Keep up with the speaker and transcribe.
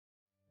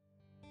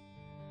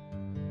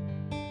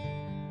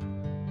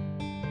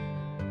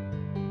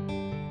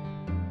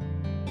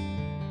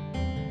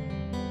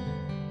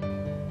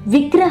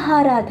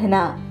విగ్రహారాధన.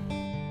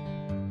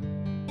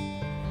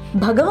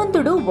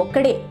 భగవంతుడు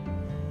ఒక్కడే,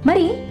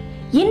 మరి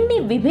ఇన్ని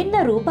విభిన్న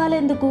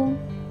రూపాలెందుకు,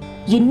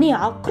 ఇన్ని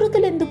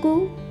ఆకృతులెందుకు,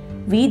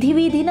 వీధి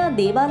వీధిన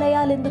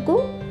దేవాలయాలెందుకు,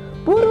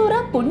 ఊరూరా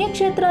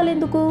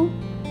పుణ్యక్షేత్రాలెందుకు?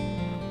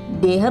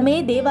 దేహమే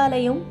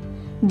దేవాలయం,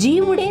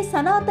 జీవుడే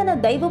సనాతన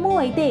దైవము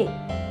అయితే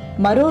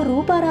మరో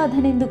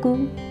రూపారాధనెందుకు?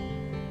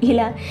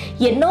 ఇలా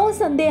ఎన్నో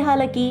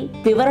సందేహాలకి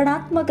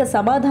వివరణాత్మక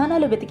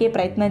సమాధానాలు వెతికే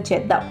ప్రయత్నం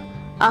చేద్దాం.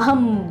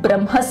 అహం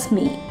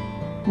బ్రహ్మస్మి,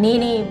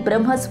 నేనే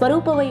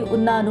బ్రహ్మస్వరూపమై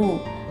ఉన్నాను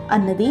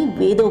అన్నది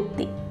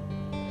వేదోక్తి.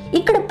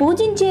 ఇక్కడ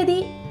పూజించేది,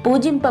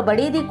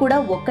 పూజింపబడేది కూడా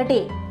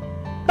ఒక్కటే.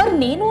 మరి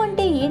నేను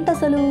అంటే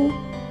ఏంటసలు?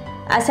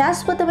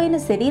 అశాశ్వతమైన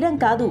శరీరం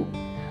కాదు,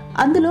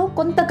 అందులో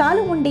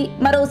కొంతకాలం ఉండి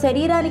మరో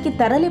శరీరానికి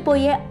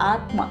తరలిపోయే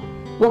ఆత్మ.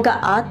 ఒక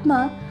ఆత్మ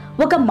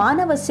ఒక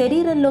మానవ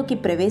శరీరంలోకి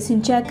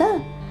ప్రవేశించాక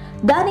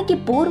దానికి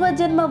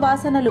పూర్వజన్మ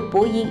వాసనలు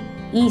పోయి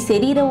ఈ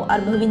శరీరం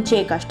అనుభవించే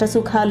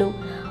కష్టసుఖాలు,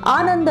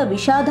 ఆనంద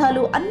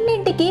విషాదాలు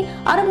అన్నింటికీ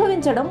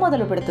అనుభవించడం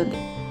మొదలు పెడుతుంది.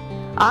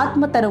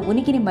 ఆత్మ తన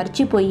ఉనికిని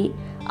మర్చిపోయి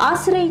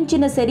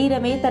ఆశ్రయించిన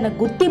శరీరమే తన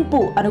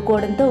గుర్తింపు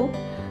అనుకోవడంతో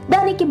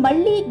దానికి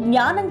మళ్ళీ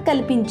జ్ఞానం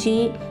కల్పించి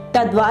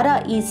తద్వారా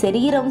ఈ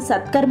శరీరం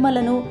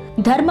సత్కర్మలను,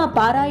 ధర్మ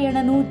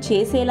పారాయణను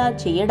చేసేలా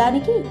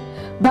చేయడానికి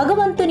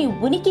భగవంతుని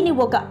ఉనికిని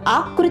ఒక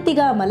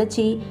ఆకృతిగా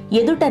మలచి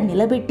ఎదుట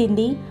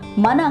నిలబెట్టింది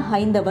మన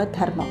హైందవ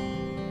ధర్మం.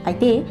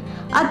 అయితే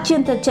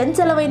అత్యంత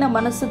చంచలమైన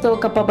మనస్సుతో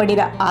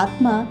కప్పబడిన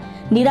ఆత్మ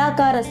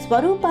నిరాకార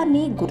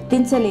స్వరూపాన్ని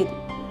గుర్తించలేదు.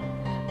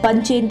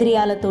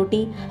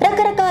 పంచేంద్రియాలతోటి,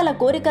 రకరకాల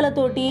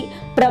కోరికలతోటి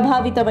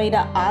ప్రభావితమైన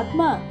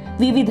ఆత్మ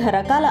వివిధ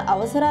రకాల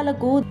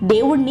అవసరాలకు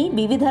దేవుణ్ణి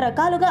వివిధ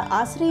రకాలుగా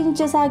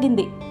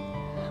ఆశ్రయించసాగింది.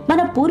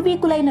 మన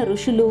పూర్వీకులైన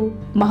ఋషులు,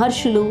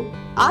 మహర్షులు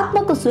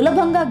ఆత్మకు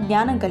సులభంగా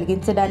జ్ఞానం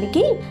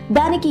కలిగించడానికి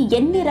దానికి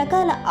ఎన్ని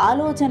రకాల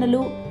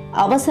ఆలోచనలు,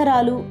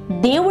 అవసరాలు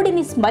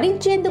దేవుడిని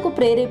స్మరించేందుకు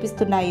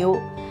ప్రేరేపిస్తున్నాయో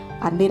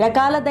అన్ని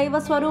రకాల దైవ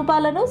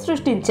స్వరూపాలను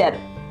సృష్టించారు.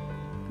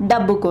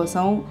 డబ్బు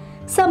కోసం,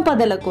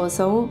 సంపదల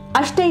కోసం,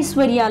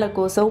 అష్టైశ్వర్యాల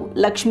కోసం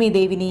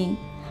లక్ష్మీదేవిని,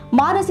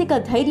 మానసిక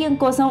ధైర్యం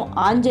కోసం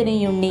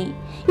ఆంజనేయుణ్ణి,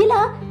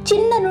 ఇలా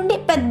చిన్న నుండి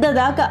పెద్ద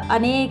దాకా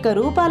అనేక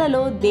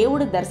రూపాలలో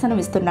దేవుడు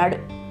దర్శనమిస్తున్నాడు.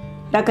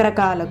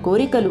 రకరకాల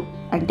కోరికలు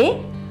అంటే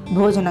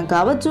భోజనం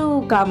కావచ్చు,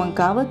 కామం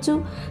కావచ్చు,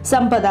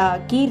 సంపద,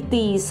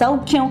 కీర్తి,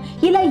 సౌఖ్యం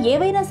ఇలా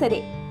ఏవైనా సరే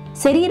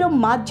శరీరం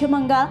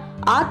మాధ్యమంగా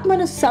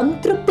ఆత్మను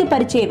సంతృప్తి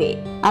పరిచేవే.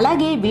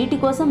 అలాగే వీటి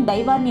కోసం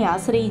దైవాన్ని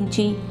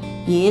ఆశ్రయించి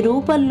ఏ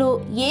రూపంలో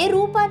ఏ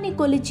రూపాన్ని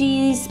కొలిచి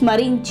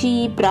స్మరించి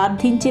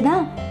ప్రార్థించినా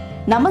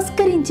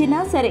నమస్కరించినా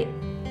సరే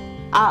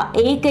ఆ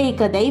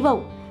ఏకైక దైవం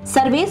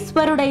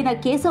సర్వేశ్వరుడైన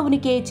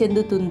కేశవునికే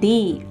చెందుతుంది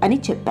అని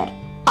చెప్పారు.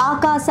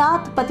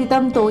 ఆకాశాత్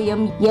పతితం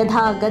తోయం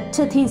యథా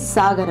గచ్చతి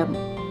సాగరం,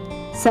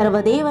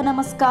 సర్వదేవ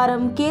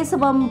నమస్కారం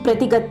కేశవం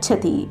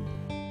ప్రతిగచ్చతి.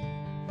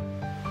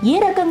 ఏ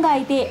రకంగా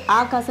అయితే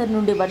ఆకాశం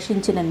నుండి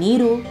వర్షించిన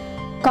నీరు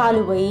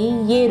కాలువై,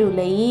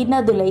 ఏరులై,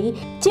 నదులై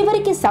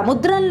చివరికి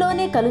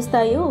సముద్రంలోనే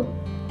కలుస్తాయో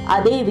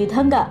అదే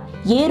విధంగా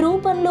ఏ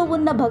రూపంలో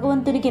ఉన్న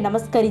భగవంతునికి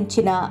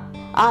నమస్కరించినా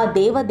ఆ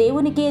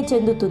దేవదేవునికే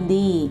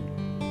చెందుతుంది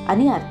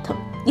అని అర్థం.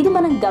 ఇది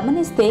మనం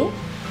గమనిస్తే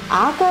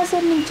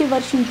ఆకాశం నుంచి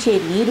వర్షించే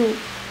నీరు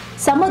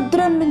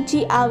సముద్రం నుంచి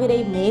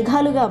ఆవిరై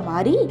మేఘాలుగా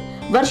మారి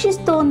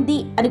వర్షిస్తోంది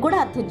అని కూడా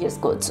అర్థం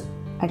చేసుకోవచ్చు.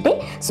 అంటే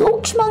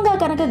సూక్ష్మంగా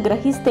కనుక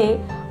గ్రహిస్తే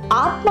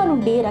ఆత్మ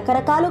నుండి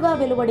రకరకాలుగా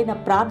వెలువడిన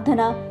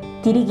ప్రార్థన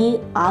తిరిగి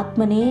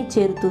ఆత్మనే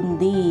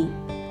చేరుతుంది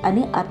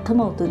అని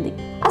అర్థమవుతుంది.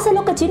 అసలు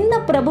ఒక చిన్న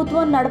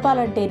ప్రభుత్వం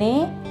నడపాలంటేనే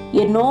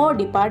ఎన్నో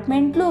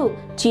డిపార్ట్మెంట్లు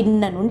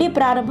చిన్న నుండి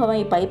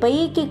ప్రారంభమై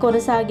పైకి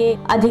కొనసాగే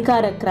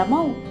అధికార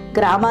క్రమం,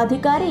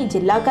 గ్రామాధికారి,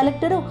 జిల్లా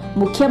కలెక్టరు,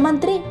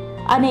 ముఖ్యమంత్రి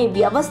అనే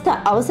వ్యవస్థ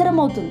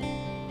అవసరమవుతుంది.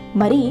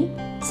 మరి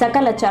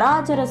సకల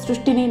చరాచర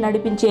సృష్టిని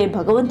నడిపించే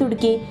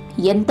భగవంతుడికి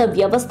ఎంత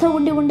వ్యవస్థ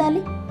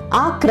ఉండాలి?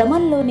 ఆ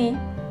క్రమంలోనే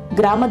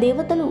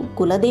గ్రామదేవతలు,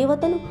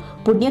 కులదేవతలు,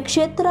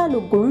 పుణ్యక్షేత్రాలు,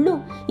 గుళ్ళు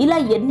ఇలా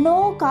ఎన్నో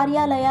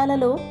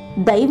కార్యాలయాలలో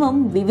దైవం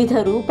వివిధ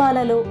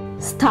రూపాలలో,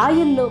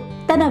 స్థాయిల్లో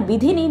తన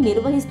విధిని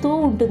నిర్వహిస్తూ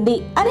ఉంటుంది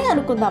అని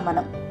అనుకుందాం.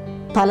 మనం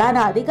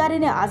ఫలానా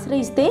అధికారిని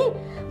ఆశ్రయిస్తే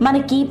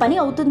మనకి పని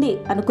అవుతుంది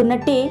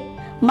అనుకున్నట్టే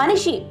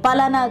మనిషి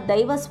ఫలానా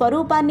దైవ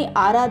స్వరూపాన్ని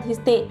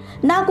ఆరాధిస్తే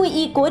నాకు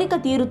ఈ కోరిక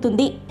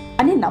తీరుతుంది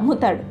అని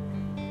నమ్ముతాడు.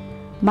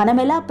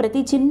 మనమెలా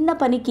ప్రతి చిన్న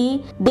పనికి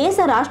దేశ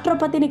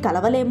రాష్ట్రపతిని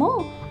కలవలేమో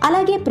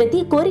అలాగే ప్రతి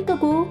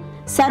కోరికకు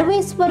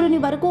సర్వేశ్వరుని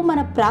వరకు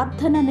మన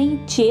ప్రార్థనని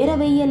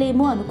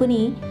చేరవేయలేమో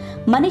అనుకుని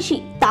మనిషి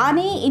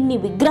తానే ఇన్ని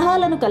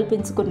విగ్రహాలను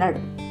కల్పించుకున్నాడు.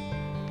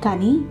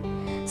 కానీ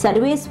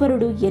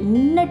సర్వేశ్వరుడు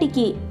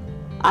ఎన్నటికీ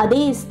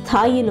అదే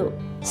స్థాయిలో,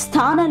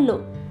 స్థానంలో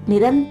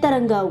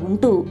నిరంతరంగా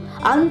ఉంటూ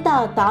అంతా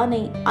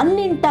తానై,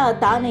 అన్నింటా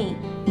తానై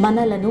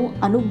మనలను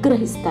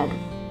అనుగ్రహిస్తాడు.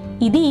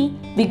 ఇది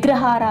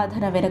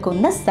విగ్రహారాధన వెనుక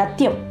ఉన్న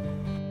సత్యం.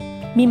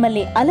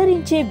 మిమ్మల్ని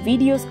అలరించే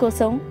వీడియోస్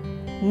కోసం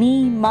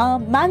మా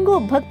మ్యాంగో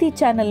భక్తి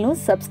ఛానల్ను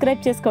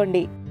సబ్స్క్రైబ్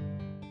చేసుకోండి.